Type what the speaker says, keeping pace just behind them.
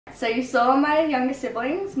So you saw my younger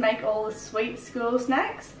siblings make all the sweet school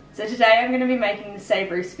snacks. So today I'm going to be making the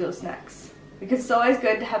savoury school snacks because it's always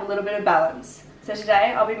good to have a little bit of balance. So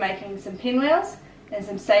today I'll be making some pinwheels and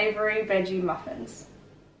some savoury veggie muffins.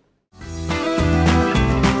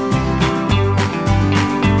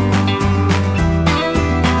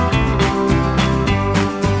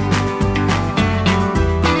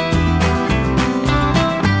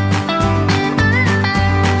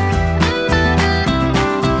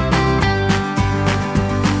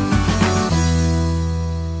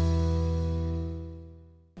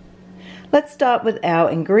 Let's start with our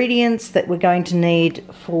ingredients that we're going to need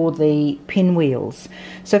for the pinwheels.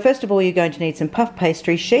 So first of all, you're going to need some puff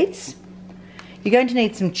pastry sheets. You're going to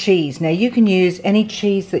need some cheese. Now you can use any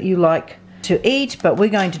cheese that you like to eat, but we're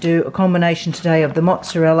going to do a combination today of the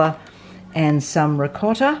mozzarella and some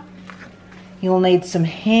ricotta. You'll need some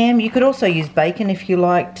ham. You could also use bacon if you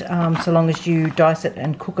liked, so long as you dice it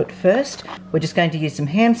and cook it first. We're just going to use some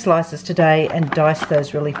ham slices today and dice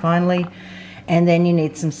those really finely. And then you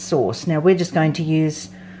need some sauce. Now we're just going to use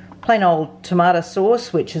plain old tomato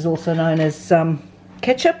sauce, which is also known as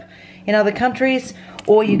ketchup in other countries,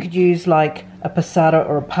 or you could use like a passata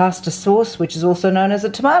or a pasta sauce, which is also known as a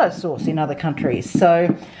tomato sauce in other countries.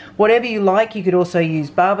 So whatever you like. You could also use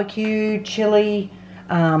barbecue, chili,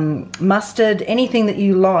 mustard, anything that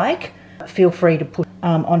you like. Feel free to put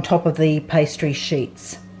on top of the pastry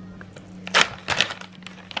sheets.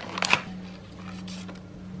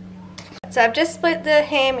 So I've just split the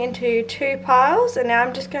ham into 2 piles and now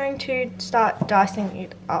I'm just going to start dicing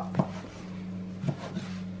it up.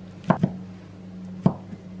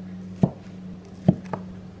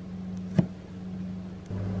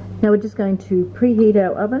 Now we're just going to preheat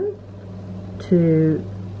our oven to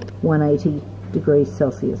 180 degrees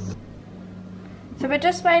Celsius. So we're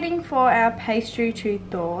just waiting for our pastry to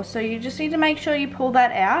thaw. So you just need to make sure you pull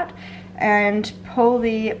that out and pull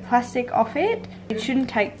the plastic off it. It shouldn't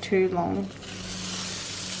take too long.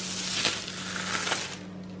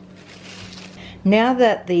 Now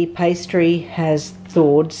that the pastry has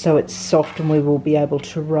thawed so it's soft and we will be able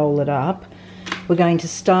to roll it up, we're going to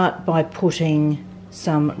start by putting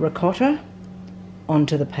some ricotta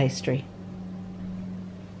onto the pastry.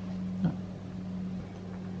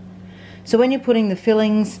 So when you're putting the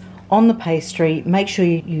fillings on the pastry, make sure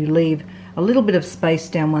you leave a little bit of space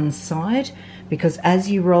down one side, because as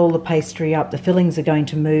you roll the pastry up, the fillings are going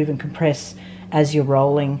to move and compress as you're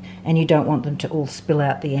rolling, and you don't want them to all spill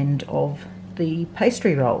out the end of the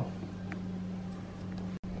pastry roll.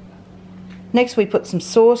 Next we put some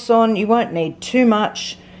sauce on. You won't need too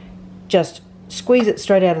much, just squeeze it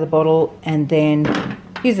straight out of the bottle and then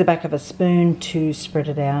use the back of a spoon to spread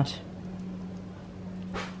it out.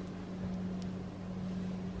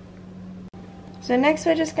 So next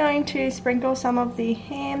we're just going to sprinkle some of the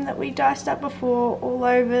ham that we diced up before all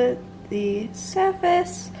over the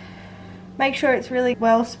surface. Make sure it's really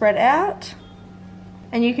well spread out,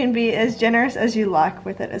 and you can be as generous as you like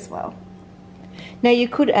with it as well. Now you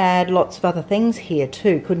could add lots of other things here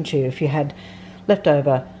too, couldn't you? If you had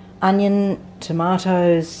leftover onion,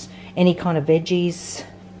 tomatoes, any kind of veggies.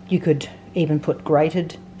 You could even put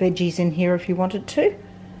grated veggies in here if you wanted to.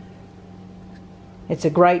 It's a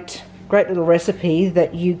great little recipe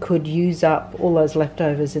that you could use up all those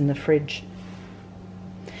leftovers in the fridge.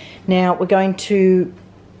 Now we're going to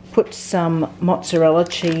put some mozzarella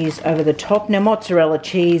cheese over the top. Now mozzarella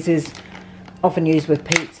cheese is often used with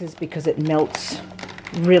pizzas because it melts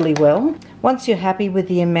really well. Once you're happy with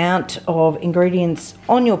the amount of ingredients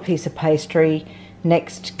on your piece of pastry,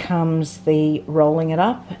 next comes the rolling it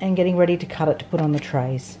up and getting ready to cut it to put on the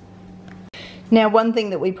trays. Now one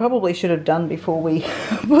thing that we probably should have done before we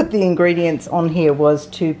put the ingredients on here was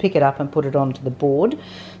to pick it up and put it onto the board,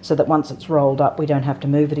 so that once it's rolled up we don't have to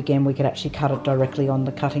move it again. We could actually cut it directly on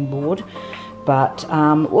the cutting board. But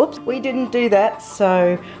whoops, we didn't do that,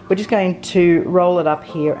 so we're just going to roll it up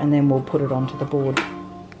here and then we'll put it onto the board.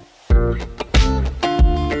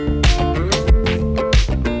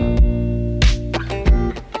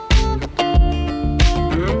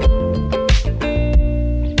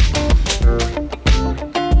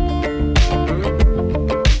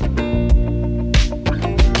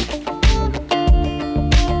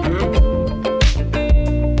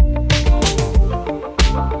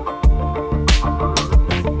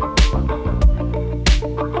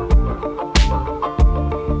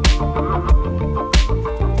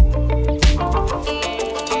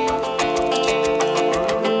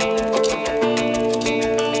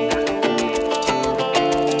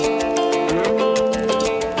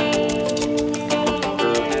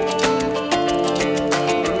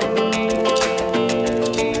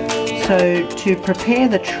 So to prepare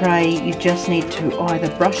the tray, you just need to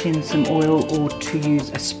either brush in some oil or to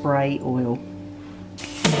use a spray oil.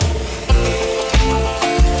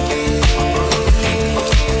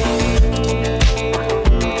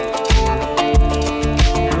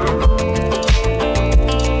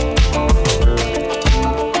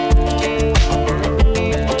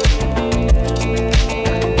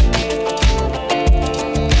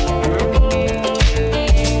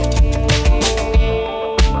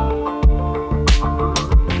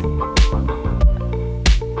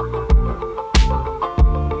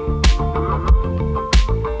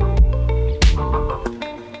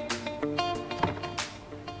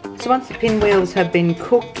 So once the pinwheels have been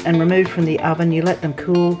cooked and removed from the oven, you let them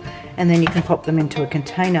cool and then you can pop them into a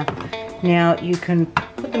container. Now you can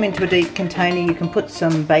put them into a deep container, you can put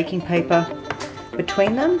some baking paper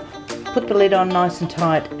between them, put the lid on nice and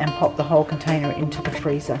tight and pop the whole container into the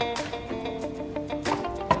freezer.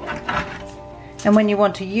 And when you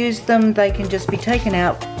want to use them, they can just be taken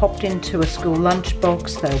out, popped into a school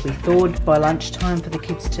lunchbox. They'll be thawed by lunchtime for the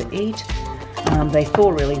kids to eat. They thaw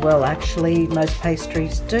really well actually, most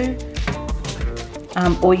pastries do.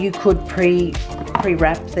 Or you could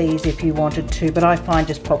pre-wrap these if you wanted to, but I find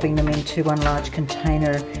just popping them into one large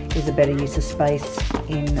container is a better use of space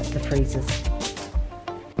in the freezers.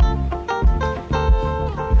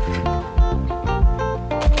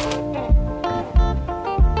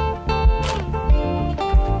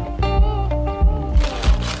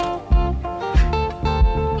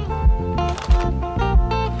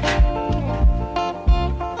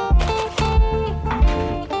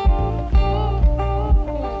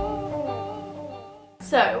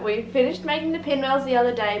 So we finished making the pinwheels the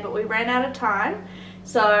other day, but we ran out of time.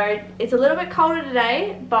 So it's a little bit colder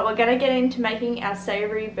today, but we're going to get into making our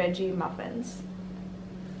savoury veggie muffins.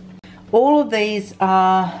 All of these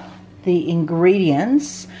are the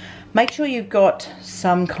ingredients. Make sure you've got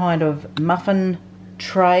some kind of muffin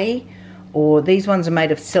tray, or these ones are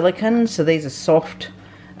made of silicone, so these are soft.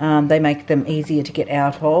 They make them easier to get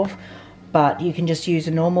out of, but you can just use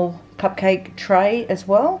a normal cupcake tray as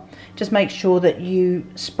well. Just make sure that you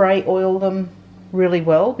spray oil them really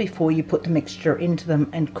well before you put the mixture into them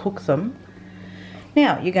and cook them.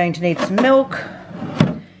 Now you're going to need some milk,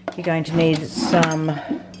 you're going to need some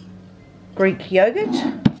Greek yogurt,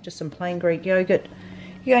 just some plain Greek yogurt,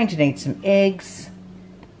 you're going to need some eggs,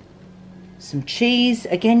 some cheese.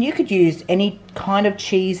 Again, you could use any kind of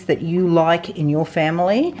cheese that you like in your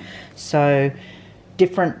family, so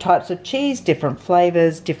different types of cheese, different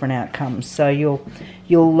flavors, different outcomes. So you'll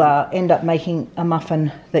end up making a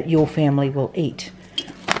muffin that your family will eat.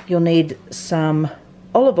 You'll need some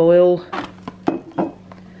olive oil,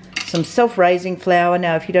 some self-raising flour.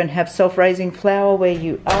 Now if you don't have self-raising flour where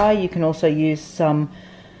you are, you can also use some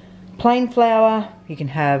plain flour. You can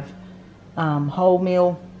have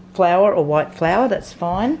wholemeal flour or white flour, that's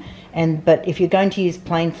fine. But if you're going to use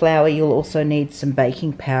plain flour, you'll also need some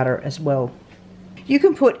baking powder as well. You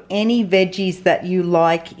can put any veggies that you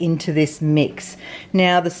like into this mix.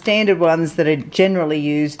 Now the standard ones that are generally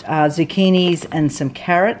used are zucchinis and some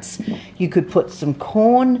carrots. You could put some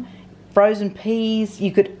corn, frozen peas.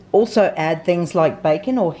 You could also add things like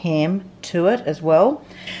bacon or ham to it as well.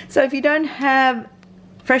 So if you don't have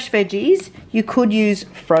fresh veggies, you could use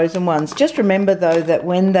frozen ones. Just remember though that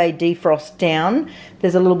when they defrost down,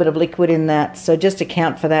 there's a little bit of liquid in that, so just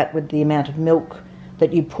account for that with the amount of milk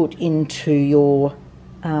that you put into your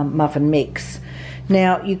muffin mix.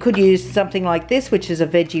 Now you could use something like this, which is a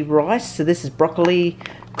veggie rice. So this is broccoli,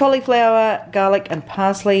 cauliflower, garlic and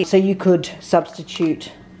parsley. So you could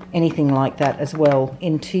substitute anything like that as well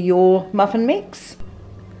into your muffin mix.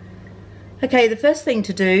 Okay, the first thing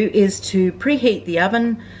to do is to preheat the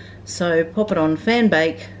oven. So pop it on fan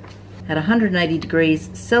bake at 180 degrees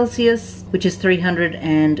Celsius, which is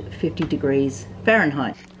 350 degrees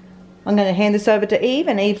Fahrenheit. I'm going to hand this over to Eve,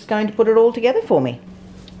 and Eve's going to put it all together for me.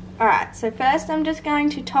 Alright, so first I'm just going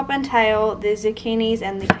to top and tail the zucchinis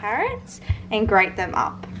and the carrots and grate them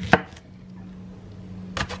up.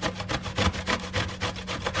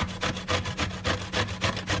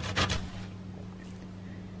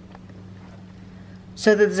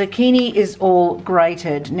 So the zucchini is all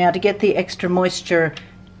grated. Now to get the extra moisture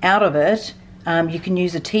out of it, you can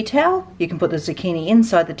use a tea towel. You can put the zucchini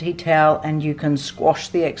inside the tea towel and you can squash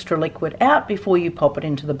the extra liquid out before you pop it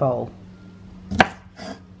into the bowl.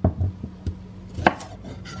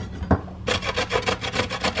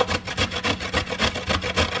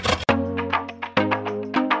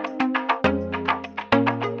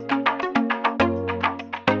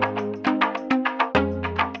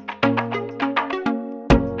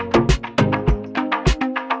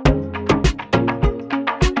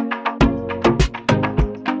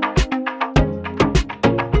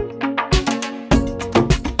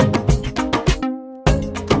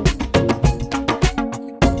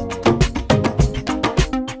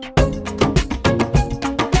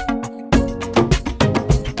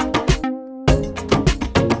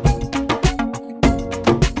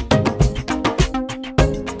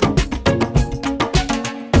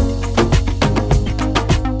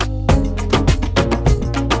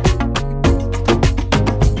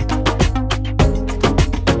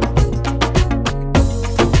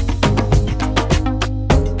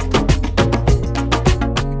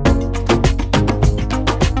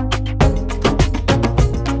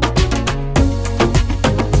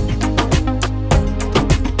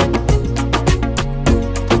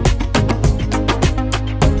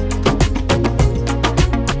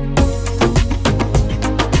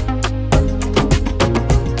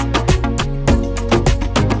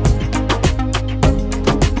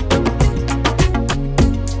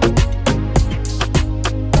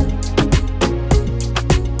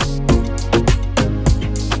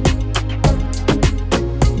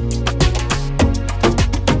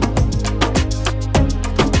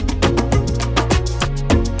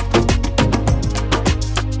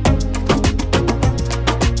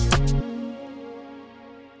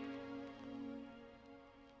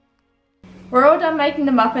 making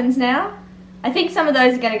the muffins now. I think some of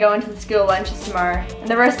those are going to go into the school lunches tomorrow, and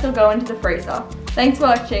the rest will go into the freezer. Thanks for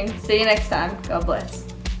watching. See you next time. God bless.